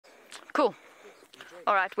Cool.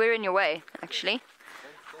 Alright, we're in your way, actually.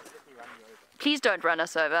 Please don't run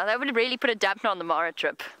us over. That would really put a dampener on the Mara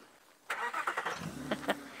trip.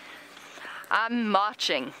 I'm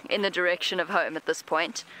marching in the direction of home at this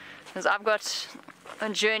point, because I've got a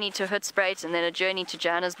journey to Hoedspruit and then a journey to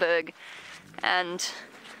Johannesburg, and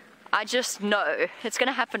I just know it's going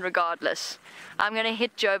to happen regardless. I'm going to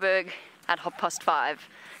hit Joburg at 5:30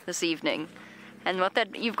 this evening, and what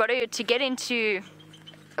that you've got to get into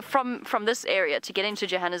from this area to get into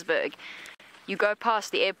Johannesburg, you go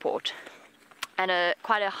past the airport and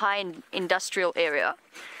quite a high industrial area.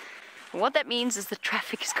 What that means is the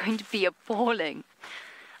traffic is going to be appalling.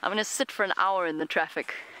 I'm going to sit for an hour in the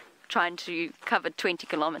traffic trying to cover 20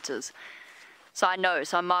 kilometers. So I know,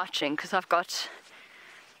 so I'm marching because I've got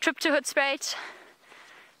trip to Hoedspruit,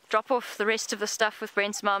 drop off the rest of the stuff with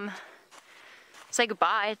Brent's mum, say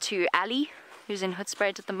goodbye to Ali, who's in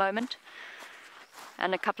Hoedspruit at the moment,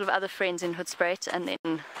 and a couple of other friends in Hoedspruit, and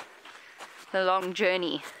then the long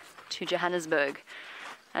journey to Johannesburg.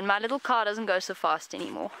 And my little car doesn't go so fast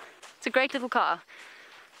anymore. It's a great little car,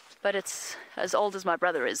 but it's as old as my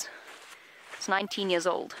brother is. It's 19 years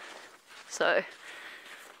old, so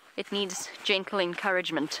it needs gentle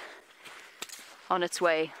encouragement on its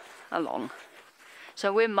way along.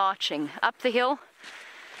 So we're marching up the hill.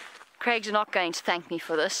 Craig's not going to thank me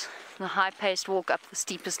for this. The high-paced walk up the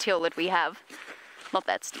steepest hill that we have. Not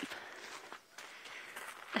that steep.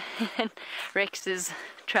 And Rex is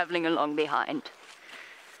traveling along behind.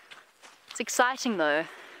 It's exciting though.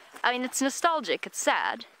 I mean, it's nostalgic, it's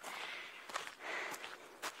sad.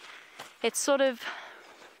 It's sort of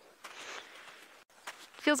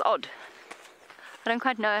feels odd. I don't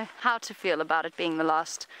quite know how to feel about it being the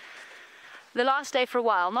last day for a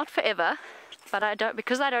while, not forever, but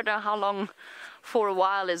because I don't know how long for a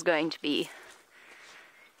while is going to be.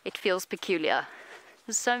 It feels peculiar.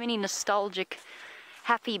 There's so many nostalgic,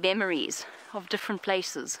 happy memories of different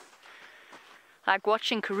places. Like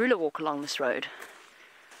watching Karula walk along this road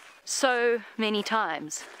so many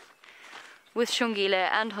times with Shungile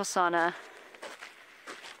and Hosanna.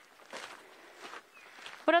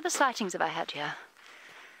 What other sightings have I had here?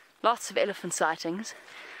 Lots of elephant sightings.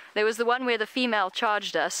 There was the one where the female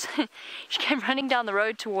charged us. She came running down the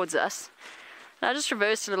road towards us. And I just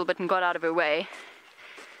reversed a little bit and got out of her way.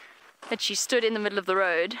 And she stood in the middle of the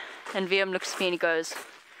road, and Viam looks at me and he goes,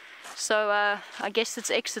 "So I guess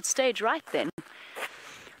it's exit stage right then."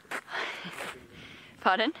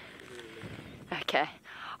 Pardon? Okay.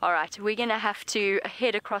 Alright, we're going to have to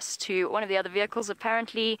head across to one of the other vehicles.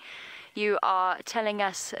 Apparently you are telling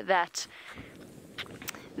us that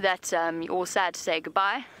you're all sad to say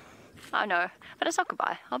goodbye. I know, but it's not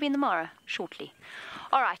goodbye. I'll be in the Mara shortly.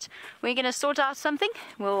 Alright, we're going to sort out something.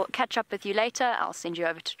 We'll catch up with you later. I'll send you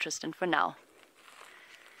over to Tristan for now.